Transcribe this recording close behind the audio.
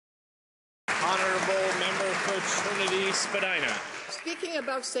Trinity Spadina. Speaking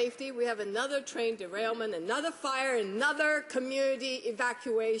about safety, we have another train derailment, another fire, another community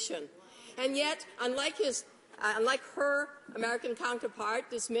evacuation. And yet, unlike her American counterpart,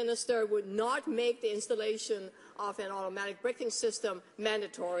 this minister would not make the installation of an automatic braking system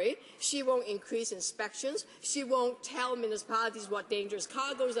mandatory. She won't increase inspections. She won't tell municipalities what dangerous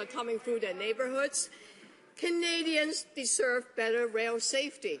cargoes are coming through their neighborhoods. Canadians deserve better rail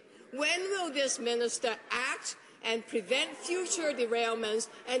safety. When will this minister act and prevent future derailments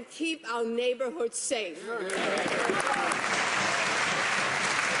and keep our neighborhoods safe? The Honourable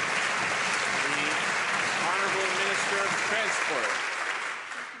Minister of Transport.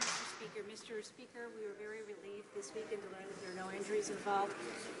 Mr. Speaker, we were very relieved this weekend to learn that there are no injuries involved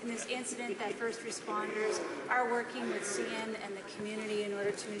in this incident, that first responders are working with CN and the community in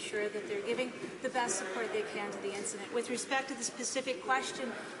order to ensure that they're giving the best support they can to the incident. With respect to the specific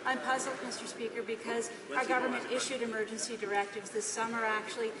question, I'm puzzled, Mr. Speaker, because our government issued emergency directives this summer,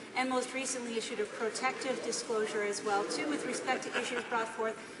 actually, and most recently issued a protective disclosure as well, too, with respect to issues brought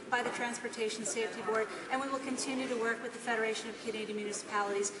forth by the Transportation Safety Board, and we will continue to work with the Federation of Canadian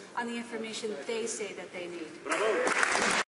Municipalities on the information they say that they need.